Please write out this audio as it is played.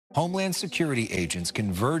Homeland Security agents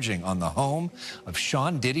converging on the home of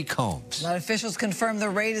Sean Diddy Combs. Now, officials confirm the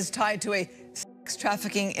raid is tied to a sex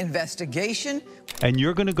trafficking investigation. And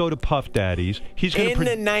you're going to go to Puff Daddy's. He's going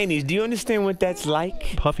to in the 90s. Do you understand what that's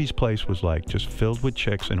like? Puffy's place was like just filled with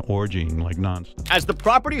chicks and orgying like nonsense. As the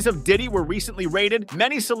properties of Diddy were recently raided,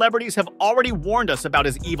 many celebrities have already warned us about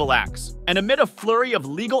his evil acts. And amid a flurry of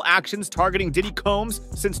legal actions targeting Diddy Combs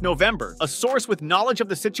since November, a source with knowledge of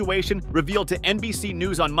the situation revealed to NBC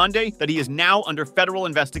News on Monday that he is now under federal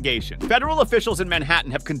investigation. Federal officials in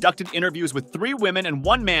Manhattan have conducted interviews with 3 women and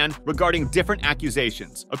 1 man regarding different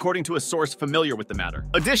accusations, according to a source familiar with the matter.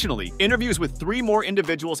 Additionally, interviews with 3 more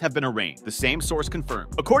individuals have been arranged, the same source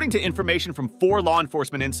confirmed. According to information from 4 law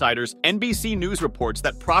enforcement insiders, NBC News reports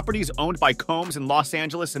that properties owned by Combs in Los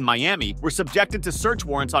Angeles and Miami were subjected to search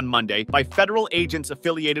warrants on Monday by federal agents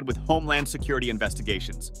affiliated with Homeland Security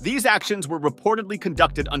investigations. These actions were reportedly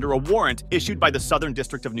conducted under a warrant issued by the Southern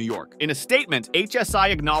District of New York. In a statement, HSI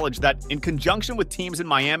acknowledged that, in conjunction with teams in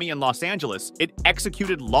Miami and Los Angeles, it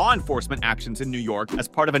executed law enforcement actions in New York as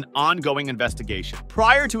part of an ongoing investigation.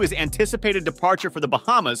 Prior to his anticipated departure for the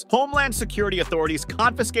Bahamas, Homeland Security authorities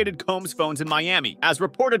confiscated Combs' phones in Miami, as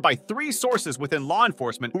reported by 3 sources within law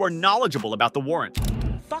enforcement who are knowledgeable about the warrant.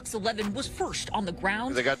 Fox 11 was first on the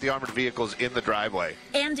ground. They got the armored vehicles in the driveway.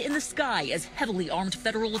 And in the sky as heavily armed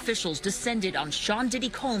federal officials descended on Sean Diddy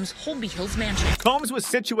Combs' Holmby Hills mansion. Combs was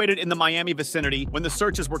situated in the Miami vicinity when the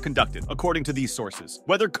searches were conducted, according to these sources.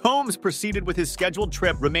 Whether Combs proceeded with his scheduled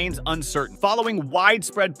trip remains uncertain. Following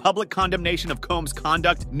widespread public condemnation of Combs'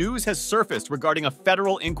 conduct, news has surfaced regarding a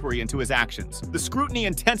federal inquiry into his actions. The scrutiny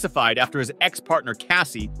intensified after his ex-partner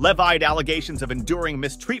Cassie levied allegations of enduring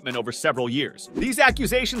mistreatment over several years. These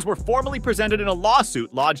accusations were formally presented in a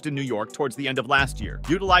lawsuit lodged in New York towards the end of last year,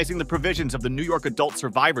 utilizing the provisions of the New York Adult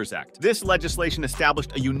Survivors Act. This legislation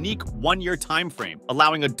established a unique 1-year time frame,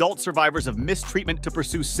 allowing adult survivors of mistreatment to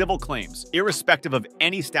pursue civil claims, irrespective of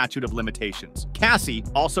any statute of limitations. Cassie,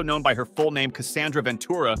 also known by her full name Cassandra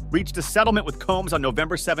Ventura, reached a settlement with Combs on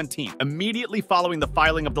November 17th, immediately following the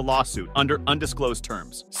filing of the lawsuit under undisclosed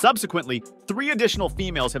terms. Subsequently, 3 additional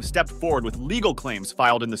females have stepped forward with legal claims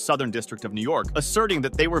filed in the Southern District of New York, asserting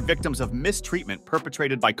that they were victims of mistreatment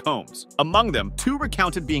perpetrated by Combs. Among them, 2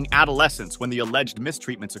 recounted being adolescents when the alleged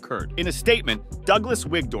mistreatments occurred. In a statement, Douglas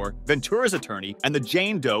Wigdor, Ventura's attorney, and the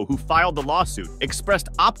Jane Doe who filed the lawsuit expressed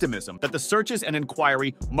optimism that the searches and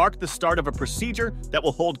inquiry marked the start of a procedure that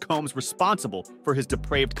will hold Combs responsible for his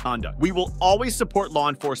depraved conduct. "We will always support law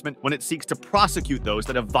enforcement when it seeks to prosecute those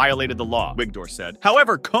that have violated the law," Wigdor said.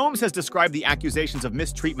 However, Combs has described the accusations of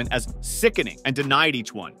mistreatment as sickening and denied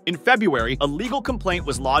each one. In February, a legal complaint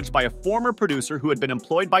was lodged by a former producer who had been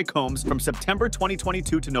employed by Combs from September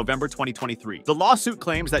 2022 to November 2023. The lawsuit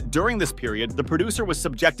claims that during this period, the producer was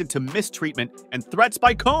subjected to mistreatment and threats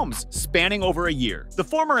by Combs spanning over a year. The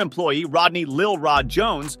former employee, Rodney Lil Rod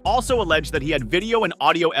Jones, also alleged that he had video and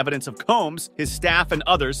audio evidence of Combs, his staff, and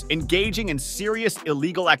others engaging in serious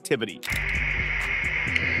illegal activity.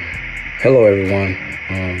 Hello, everyone.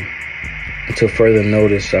 Until further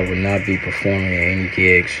notice, I would not be performing at any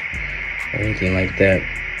gigs or anything like that.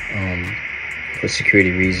 For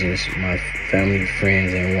security reasons, my family,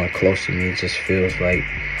 friends, and everyone close to me just feels like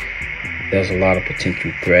there's a lot of potential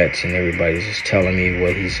threats, and everybody's just telling me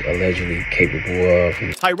what he's allegedly capable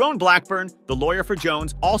of. Tyrone Blackburn, the lawyer for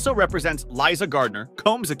Jones, also represents Liza Gardner,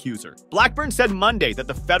 Combs' accuser. Blackburn said Monday that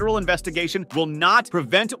the federal investigation will not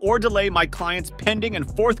prevent or delay my client's pending and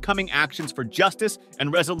forthcoming actions for justice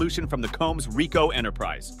and resolution from the Combs RICO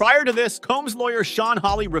enterprise. Prior to this, Combs lawyer Sean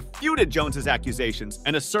Hawley refuted Jones's accusations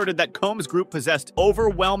and asserted that Combs Group possessed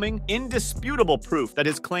overwhelming, indisputable proof that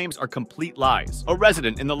his claims are complete lies. A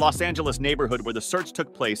resident in the Los Angeles neighborhood where the search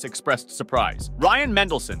took place expressed surprise. Ryan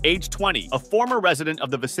Mendelson, age 20, a former resident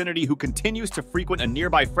of the vicinity who continues to frequent a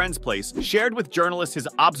nearby friend's place, shared with journalists his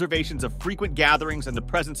observations of frequent gatherings and the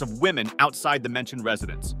presence of women outside the mentioned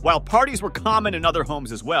residence. While parties were common in other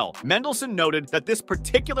homes as well, Mendelson noted that this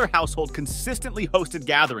particular household consistently hosted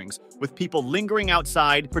gatherings with people lingering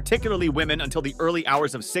outside, particularly women, until the early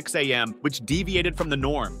hours of 6 a.m., which deviated from the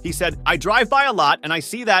norm. He said, "I drive by a lot and I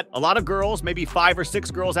see that a lot of girls, maybe 5 or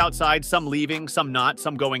 6 girls outside, some leaving, some not,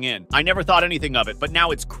 some going in. I never thought anything of it, but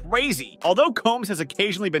now it's crazy." Although Combs has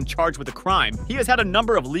occasionally been charged with a crime, he has had a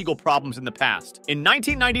number of legal problems in the past. In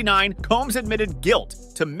 1999, Combs admitted guilt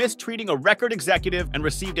to mistreating a record executive and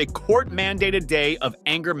received a court-mandated day of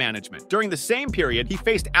anger management. During the same period, he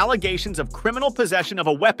faced allegations of criminal possession of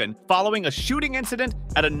a weapon following a shooting incident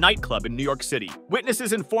at a nightclub in New York City.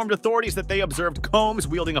 Witnesses informed authorities that they observed Combs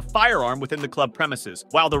wielding a firearm within the club premises,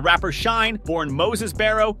 while the rapper Shine, born Moses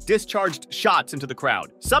Barrow, discharged discharged shots into the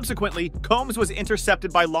crowd. Subsequently, Combs was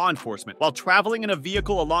intercepted by law enforcement while traveling in a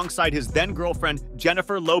vehicle alongside his then-girlfriend,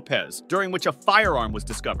 Jennifer Lopez, during which a firearm was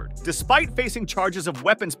discovered. Despite facing charges of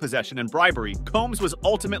weapons possession and bribery, Combs was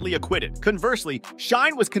ultimately acquitted. Conversely,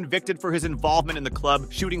 Shine was convicted for his involvement in the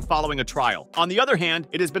club shooting following a trial. On the other hand,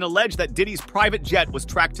 it has been alleged that Diddy's private jet was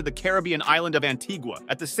tracked to the Caribbean island of Antigua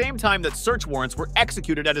at the same time that search warrants were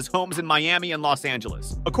executed at his homes in Miami and Los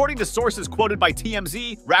Angeles. According to sources quoted by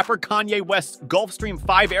TMZ, rapper Kanye West's Gulfstream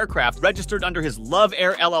 5 aircraft registered under his Love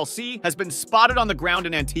Air LLC has been spotted on the ground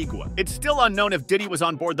in Antigua. It's still unknown if Diddy was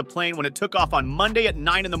on board the plane when it took off on Monday at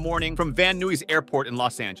 9 in the morning from Van Nuys Airport in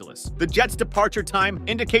Los Angeles. The jet's departure time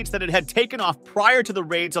indicates that it had taken off prior to the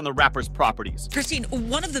raids on the rapper's properties. Christine,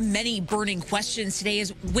 one of the many burning questions today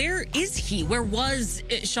is, where is he? Where was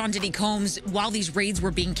Sean Diddy Combs while these raids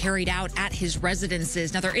were being carried out at his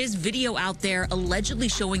residences? Now, there is video out there allegedly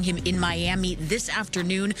showing him in Miami this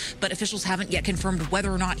afternoon, but officials haven't yet confirmed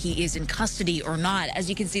whether or not he is in custody or not. As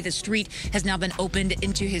you can see, the street has now been opened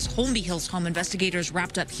into his Holmby Hills home. Investigators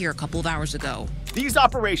wrapped up here a couple of hours ago. These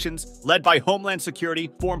operations, led by Homeland Security,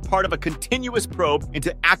 form part of a continuous probe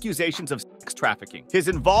into accusations of sex trafficking. His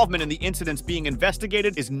involvement in the incidents being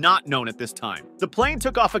investigated is not known at this time. The plane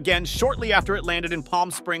took off again shortly after it landed in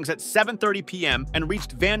Palm Springs at 7:30 p.m. and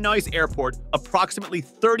reached Van Nuys Airport approximately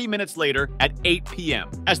 30 minutes later at 8 p.m.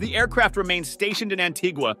 As the aircraft remains stationed in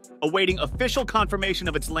Antigua, awaiting official confirmation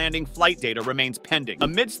of its landing, flight data remains pending.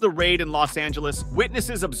 Amidst the raid in Los Angeles,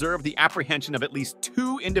 witnesses observed the apprehension of at least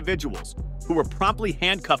 2 individuals who were promptly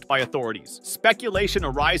handcuffed by authorities. Speculation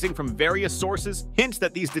arising from various sources hints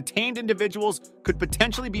that these detained individuals could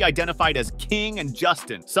potentially be identified as King and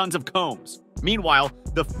Justin, sons of Combs. Meanwhile,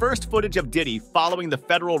 the first footage of Diddy following the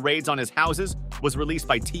federal raids on his houses was released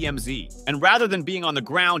by TMZ. And rather than being on the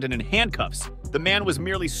ground and in handcuffs, the man was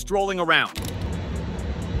merely strolling around.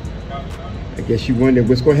 I guess you wonder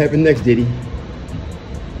what's going to happen next, Diddy.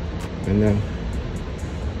 I know.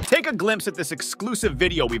 Take a glimpse at this exclusive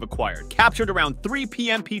video we've acquired, captured around 3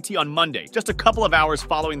 p.m. PT on Monday, just a couple of hours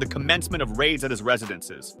following the commencement of raids at his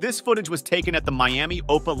residences. This footage was taken at the Miami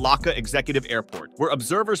Opa-locka Executive Airport, where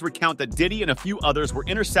observers recount that Diddy and a few others were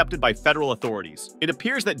intercepted by federal authorities. It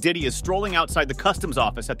appears that Diddy is strolling outside the customs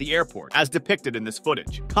office at the airport, as depicted in this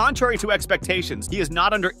footage. Contrary to expectations, he is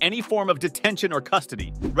not under any form of detention or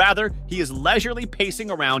custody. Rather, he is leisurely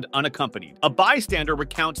pacing around unaccompanied. A bystander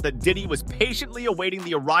recounts that Diddy was patiently awaiting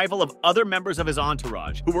the arrival of other members of his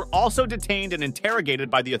entourage, who were also detained and interrogated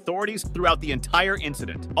by the authorities throughout the entire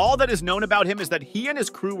incident. All that is known about him is that he and his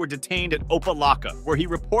crew were detained at Opa-locka, where he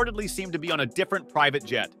reportedly seemed to be on a different private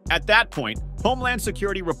jet. At that point, Homeland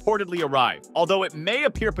Security reportedly arrived. Although it may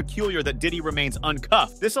appear peculiar that Diddy remains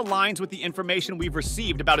uncuffed, this aligns with the information we've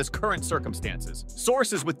received about his current circumstances.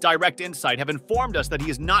 Sources with direct insight have informed us that he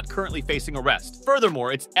is not currently facing arrest.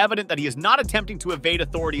 Furthermore, it's evident that he is not attempting to evade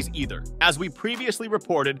authorities either. As we previously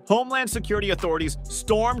reported, Homeland Security authorities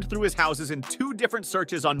stormed through his houses in 2 different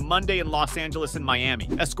searches on Monday in Los Angeles and Miami,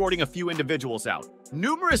 escorting a few individuals out.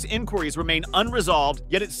 Numerous inquiries remain unresolved,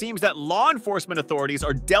 yet it seems that law enforcement authorities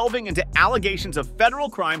are delving into allegations of federal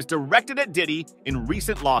crimes directed at Diddy in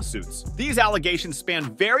recent lawsuits. These allegations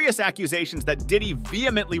span various accusations that Diddy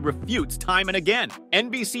vehemently refutes time and again.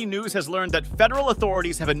 NBC News has learned that federal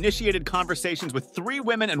authorities have initiated conversations with 3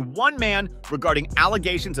 women and 1 man regarding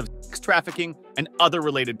allegations of sex trafficking and other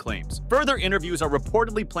related claims. Further interviews are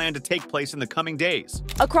reportedly planned to take place in the coming days.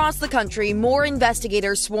 Across the country, more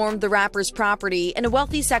investigators swarmed the rapper's property in a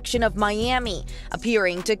wealthy section of Miami,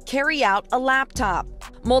 appearing to carry out a laptop.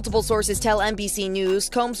 Multiple sources tell NBC News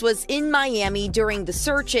Combs was in Miami during the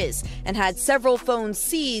searches and had several phones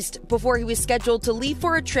seized before he was scheduled to leave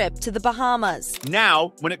for a trip to the Bahamas.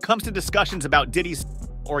 Now, when it comes to discussions about Diddy's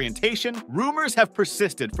orientation, rumors have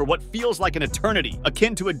persisted for what feels like an eternity,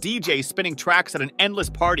 akin to a DJ spinning tracks at an endless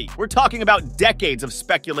party. We're talking about decades of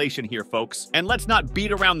speculation here, folks. And let's not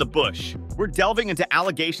beat around the bush. We're delving into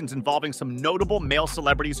allegations involving some notable male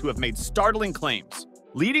celebrities who have made startling claims.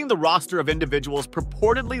 Leading the roster of individuals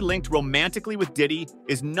purportedly linked romantically with Diddy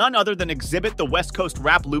is none other than Exhibit, the West Coast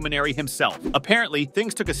rap luminary himself. Apparently,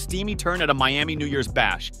 things took a steamy turn at a Miami New Year's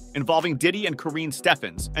bash involving Diddy and Kareen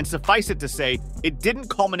Steffens, and suffice it to say, it didn't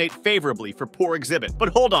culminate favorably for poor Exhibit. But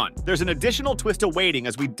hold on, there's an additional twist awaiting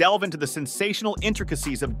as we delve into the sensational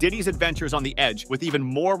intricacies of Diddy's adventures on the edge with even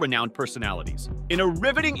more renowned personalities. In a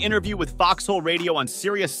riveting interview with Foxhole Radio on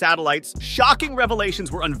Sirius Satellites, shocking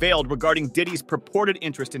revelations were unveiled regarding Diddy's purported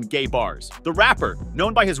interest in gay bars. The rapper,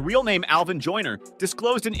 known by his real name Alvin Joyner,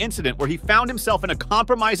 disclosed an incident where he found himself in a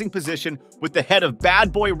compromising position with the head of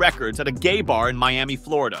Bad Boy Records at a gay bar in Miami,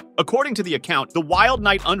 Florida. According to the account, the wild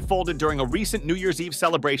night unfolded during a recent New Year's Eve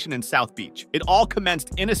celebration in South Beach. It all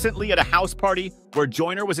commenced innocently at a house party where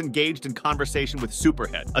Joyner was engaged in conversation with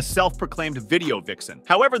Superhead, a self-proclaimed video vixen.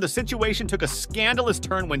 However, the situation took a scandalous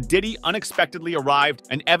turn when Diddy unexpectedly arrived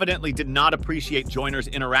and evidently did not appreciate Joyner's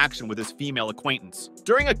interaction with his female acquaintance.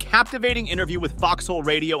 During a captivating interview with Foxhole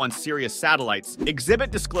Radio on Sirius satellites,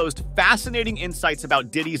 Exhibit disclosed fascinating insights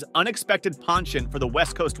about Diddy's unexpected penchant for the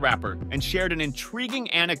West Coast rapper and shared an intriguing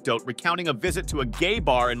anecdote recounting a visit to a gay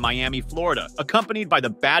bar in Miami, Florida, accompanied by the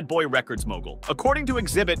Bad Boy Records mogul. According to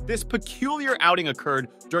Exhibit, this peculiar outing occurred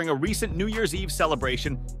during a recent New Year's Eve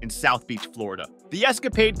celebration in South Beach, Florida. The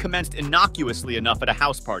escapade commenced innocuously enough at a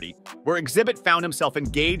house party, where Exhibit found himself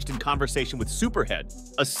engaged in conversation with Superhead,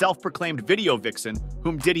 a self-proclaimed video vixen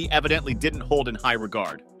whom Diddy evidently didn't hold in high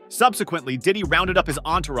regard. Subsequently, Diddy rounded up his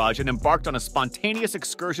entourage and embarked on a spontaneous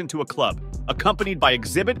excursion to a club, accompanied by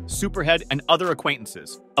Exhibit, Superhead, and other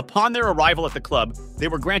acquaintances. Upon their arrival at the club, they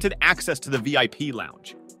were granted access to the VIP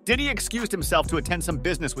lounge. Diddy excused himself to attend some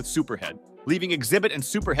business with Superhead, leaving Exhibit and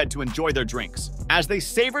Superhead to enjoy their drinks. As they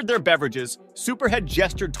savored their beverages, Superhead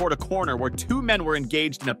gestured toward a corner where two men were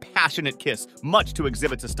engaged in a passionate kiss, much to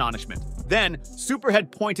Exhibit's astonishment. Then,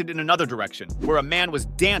 Superhead pointed in another direction, where a man was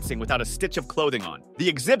dancing without a stitch of clothing on. The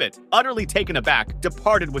Exhibit, utterly taken aback,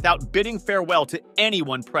 departed without bidding farewell to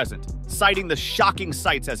anyone present, citing the shocking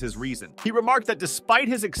sights as his reason. He remarked that despite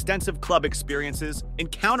his extensive club experiences,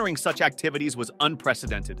 encountering such activities was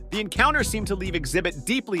unprecedented. The encounter seemed to leave Exhibit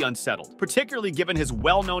deeply unsettled, particularly given his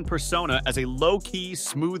well-known persona as a low-key,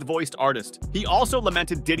 smooth-voiced artist. He also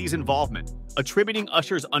lamented Diddy's involvement, attributing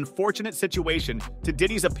Usher's unfortunate situation to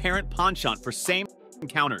Diddy's apparent penchant for same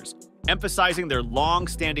encounters, emphasizing their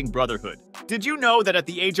long-standing brotherhood. Did you know that at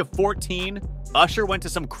the age of 14, Usher went to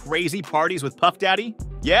some crazy parties with Puff Daddy?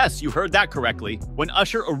 Yes, you heard that correctly. When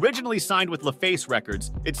Usher originally signed with LaFace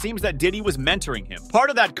Records, it seems that Diddy was mentoring him.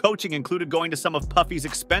 Part of that coaching included going to some of Puffy's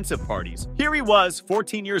expensive parties. Here he was,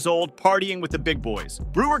 14 years old, partying with the big boys.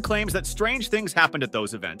 Brewer claims that strange things happened at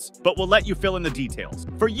those events, but we'll let you fill in the details.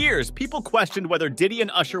 For years, people questioned whether Diddy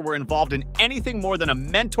and Usher were involved in anything more than a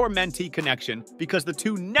mentor-mentee connection because the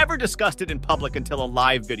two never discussed it in public until a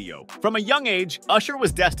live video. From a young age, Usher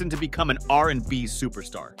was destined to become an R&B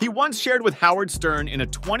superstar. He once shared with Howard Stern in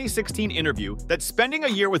a 2016 interview that spending a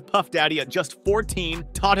year with Puff Daddy at just 14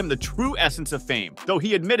 taught him the true essence of fame, though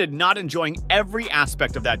he admitted not enjoying every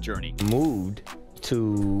aspect of that journey. Moved to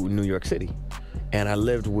New York City, and I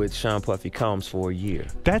lived with Sean Puffy Combs for a year.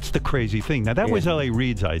 That's the crazy thing. Now, that was L.A.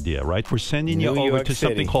 Reid's idea, right? We're sending you over to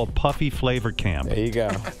something called Puffy Flavor Camp. There you go.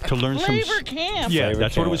 To learn Flavor Camp. Yeah, Flavor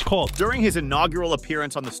that's Camp. what it was called. During his inaugural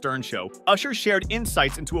appearance on The Stern Show, Usher shared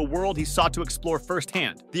insights into a world he sought to explore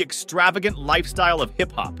firsthand, the extravagant lifestyle of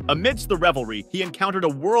hip-hop. Amidst the revelry, he encountered a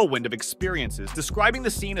whirlwind of experiences, describing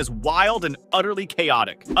the scene as wild and utterly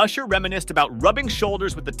chaotic. Usher reminisced about rubbing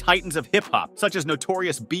shoulders with the titans of hip-hop, such as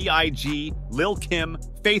Notorious B.I.G., Lil' Kim,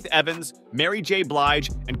 Faith Evans, Mary J. Blige,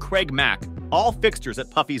 and Craig Mack, all fixtures at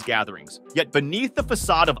Puffy's gatherings. Yet beneath the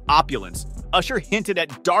facade of opulence, Usher hinted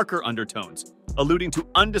at darker undertones, alluding to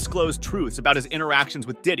undisclosed truths about his interactions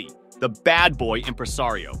with Diddy, the bad boy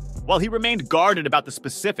impresario. While he remained guarded about the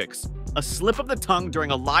specifics, a slip of the tongue during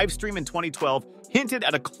a live stream in 2012 hinted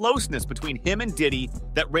at a closeness between him and Diddy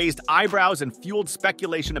that raised eyebrows and fueled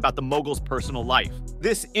speculation about the mogul's personal life.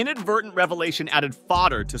 This inadvertent revelation added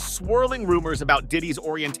fodder to swirling rumors about Diddy's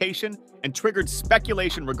orientation and triggered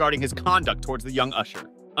speculation regarding his conduct towards the young Usher.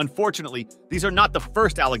 Unfortunately, these are not the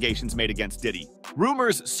first allegations made against Diddy.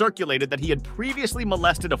 Rumors circulated that he had previously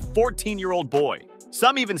molested a 14-year-old boy.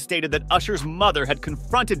 Some even stated that Usher's mother had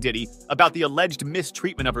confronted Diddy about the alleged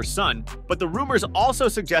mistreatment of her son, but the rumors also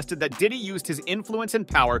suggested that Diddy used his influence and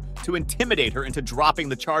power to intimidate her into dropping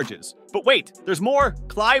the charges. But wait, there's more.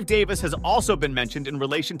 Clive Davis has also been mentioned in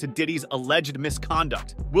relation to Diddy's alleged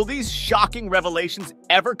misconduct. Will these shocking revelations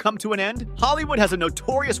ever come to an end? Hollywood has a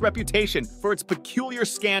notorious reputation for its peculiar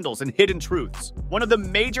scandals and hidden truths. One of the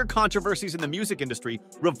major controversies in the music industry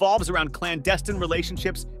revolves around clandestine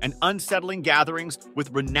relationships and unsettling gatherings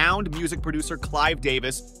with renowned music producer Clive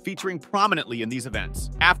Davis featuring prominently in these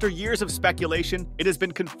events. After years of speculation, it has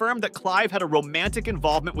been confirmed that Clive had a romantic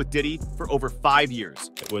involvement with Diddy for over 5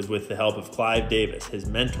 years. It was with the help of Clive Davis, his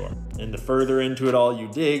mentor. And the further into it all you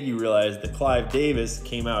dig, you realize that Clive Davis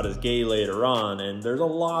came out as gay later on, and there's a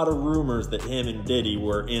lot of rumors that him and Diddy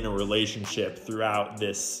were in a relationship throughout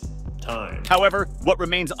this time. However, What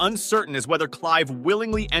remains uncertain is whether Clive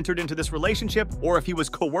willingly entered into this relationship or if he was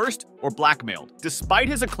coerced or blackmailed. Despite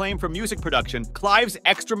his acclaim for music production, Clive's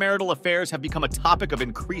extramarital affairs have become a topic of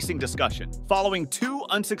increasing discussion. Following 2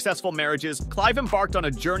 unsuccessful marriages, Clive embarked on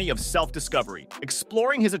a journey of self-discovery,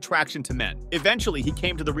 exploring his attraction to men. Eventually, he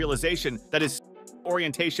came to the realization that his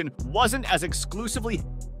orientation wasn't as exclusively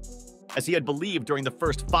as he had believed during the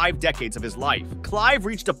first 5 decades of his life. Clive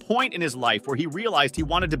reached a point in his life where he realized he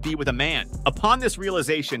wanted to be with a man. Upon this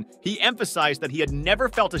realization, he emphasized that he had never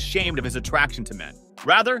felt ashamed of his attraction to men.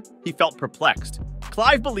 Rather, he felt perplexed.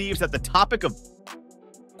 Clive believes that the topic of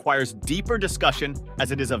requires deeper discussion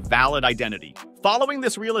as it is a valid identity. Following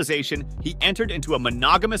this realization, he entered into a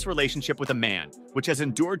monogamous relationship with a man, which has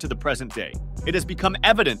endured to the present day. It has become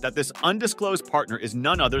evident that this undisclosed partner is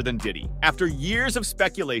none other than Diddy. After years of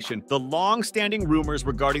speculation, the long-standing rumors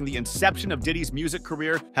regarding the inception of Diddy's music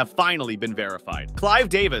career have finally been verified. Clive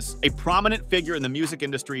Davis, a prominent figure in the music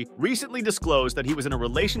industry, recently disclosed that he was in a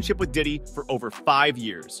relationship with Diddy for over 5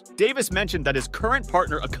 years. Davis mentioned that his current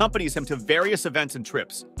partner accompanies him to various events and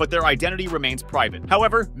trips, but their identity remains private.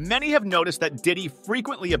 However, many have noticed that Diddy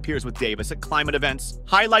frequently appears with Davis at climate events,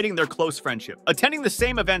 highlighting their close friendship. Attending the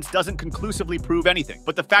same events doesn't conclusively prove anything,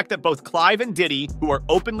 but the fact that both Clive and Diddy, who are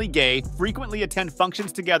openly gay, frequently attend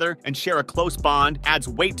functions together and share a close bond adds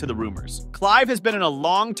weight to the rumors. Clive has been in a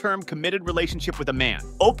long-term committed relationship with a man,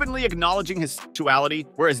 openly acknowledging his sexuality,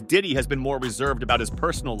 whereas Diddy has been more reserved about his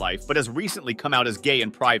personal life, but has recently come out as gay in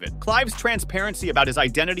private. Clive's transparency about his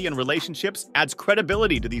identity and relationships adds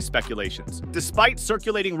credibility to these speculations. Despite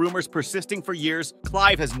circulating rumors persisting for years,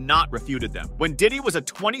 Clive has not refuted them. When Diddy was a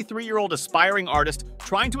 23-year-old aspiring artist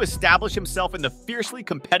trying to establish himself in the fiercely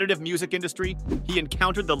competitive music industry, he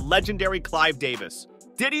encountered the legendary Clive Davis.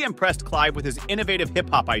 Diddy impressed Clive with his innovative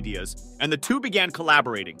hip-hop ideas, and the two began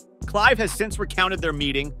collaborating. Clive has since recounted their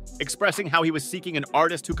meeting, expressing how he was seeking an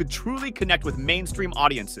artist who could truly connect with mainstream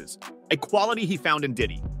audiences, a quality he found in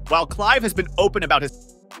Diddy. While Clive has been open about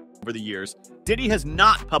his over the years, Diddy has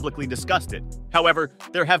not publicly discussed it. However,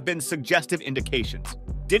 there have been suggestive indications.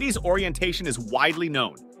 Diddy's orientation is widely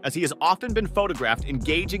known, as he has often been photographed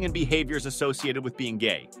engaging in behaviors associated with being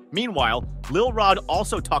gay. Meanwhile, Lil Rod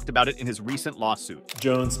also talked about it in his recent lawsuit.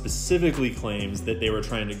 Jones specifically claims that they were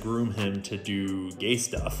trying to groom him to do gay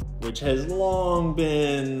stuff, which has long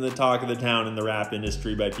been the talk of the town in the rap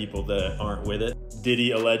industry by people that aren't with it.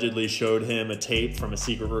 Diddy allegedly showed him a tape from a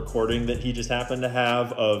secret recording that he just happened to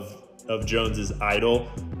have of Jones's idol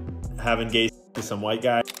having gay with some white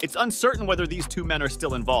guy. It's uncertain whether these 2 men are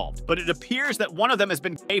still involved, but it appears that one of them has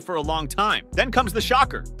been gay for a long time. Then comes the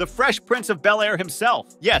shocker, the Fresh Prince of Bel-Air himself.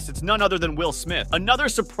 Yes, it's none other than Will Smith. Another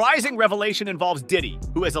surprising revelation involves Diddy,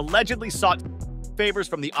 who has allegedly sought favors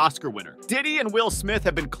from the Oscar winner. Diddy and Will Smith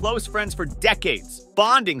have been close friends for decades,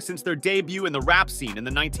 bonding since their debut in the rap scene in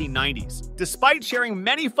the 1990s. Despite sharing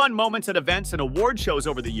many fun moments at events and award shows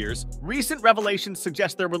over the years, recent revelations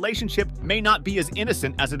suggest their relationship may not be as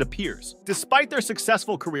innocent as it appears. Despite their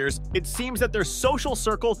successful careers, it seems that their social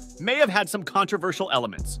circle may have had some controversial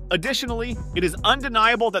elements. Additionally, it is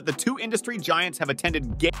undeniable that the 2 industry giants have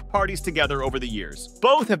attended gay parties together over the years.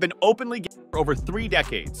 Both have been openly gay for over 3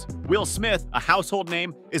 decades. Will Smith, a household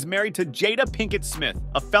name, is married to Jada Pinkett Smith,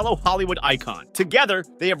 a fellow Hollywood icon. Together,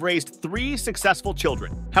 they have raised 3 successful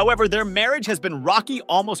children. However, their marriage has been rocky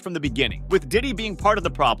almost from the beginning, with Diddy being part of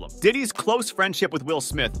the problem. Diddy's close friendship with Will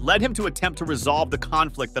Smith led him to attempt to resolve the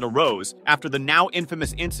conflict that arose after the now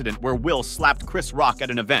infamous incident where Will slapped Chris Rock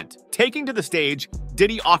at an event. Taking to the stage,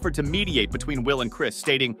 Diddy offered to mediate between Will and Chris,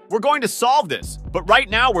 stating, "We're going to solve this, but right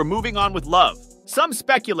now we're moving on with love." Some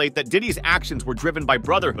speculate that Diddy's actions were driven by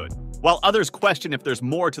brotherhood, while others question if there's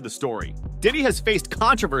more to the story. Diddy has faced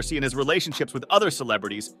controversy in his relationships with other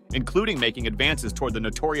celebrities, including making advances toward the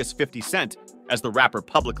notorious 50 Cent, as the rapper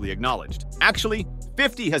publicly acknowledged. Actually,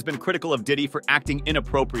 50 has been critical of Diddy for acting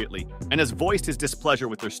inappropriately and has voiced his displeasure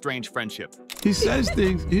with their strange friendship. He says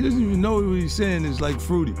things, he doesn't even know what he's saying is like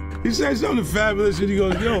fruity. He says something fabulous and he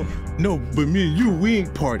goes, yo, no, but me and you, we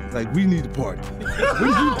ain't party. Like, we need to party. What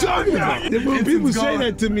are you talking about? And when people say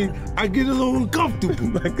that to me, I get a little uncomfortable.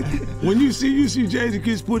 When you see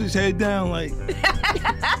Jadakiss put his head down, like,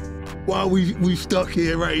 while we stuck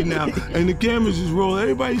here right now, and the cameras is rolling,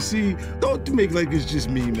 everybody see, don't make like it's just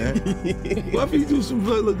me, man. What if you do some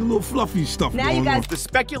like, a little fluffy stuff going on? The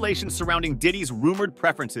speculation surrounding Diddy's rumored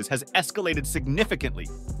preferences has escalated significantly,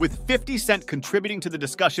 with 50 Cent contributing to the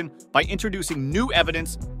discussion by introducing new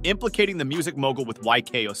evidence implicating the music mogul with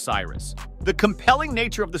YK Osiris. The compelling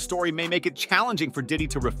nature of the story may make it challenging for Diddy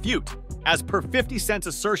to refute, as per 50 Cent's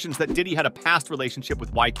assertions that Diddy had a past relationship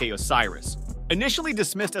with YK Osiris. Initially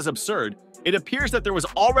dismissed as absurd, it appears that there was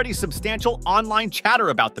already substantial online chatter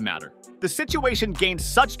about the matter. The situation gained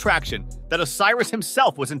such traction that Osiris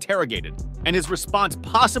himself was interrogated, and his response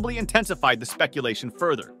possibly intensified the speculation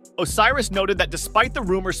further. Osiris noted that despite the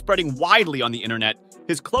rumors spreading widely on the internet,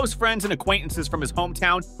 his close friends and acquaintances from his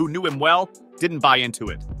hometown who knew him well didn't buy into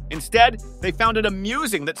it. Instead, they found it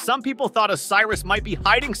amusing that some people thought Osiris might be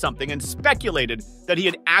hiding something and speculated that he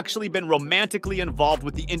had actually been romantically involved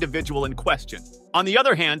with the individual in question. On the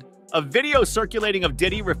other hand, a video circulating of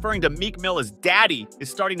Diddy referring to Meek Mill as daddy is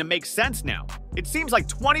starting to make sense now. It seems like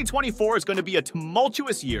 2024 is going to be a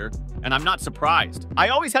tumultuous year, and I'm not surprised. I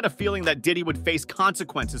always had a feeling that Diddy would face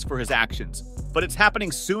consequences for his actions, but it's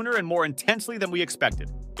happening sooner and more intensely than we expected.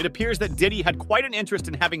 It appears that Diddy had quite an interest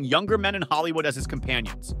in having younger men in Hollywood as his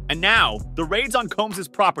companions. And now, the raids on Combs'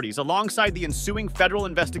 properties alongside the ensuing federal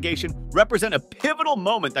investigation represent a pivotal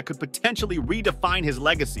moment that could potentially redefine his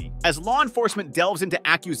legacy. As law enforcement delves into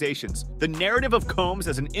accusations, the narrative of Combs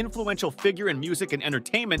as an influential figure in music and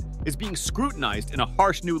entertainment is being scrutinized in a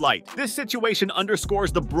harsh new light. This situation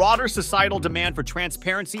underscores the broader societal demand for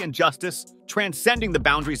transparency and justice, transcending the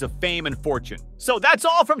boundaries of fame and fortune. So that's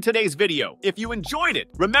all from today's video. If you enjoyed it,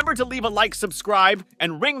 remember to leave a like, subscribe,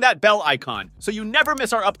 and ring that bell icon so you never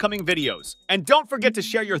miss our upcoming videos. And don't forget to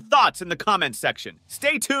share your thoughts in the comments section.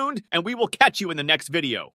 Stay tuned, and we will catch you in the next video.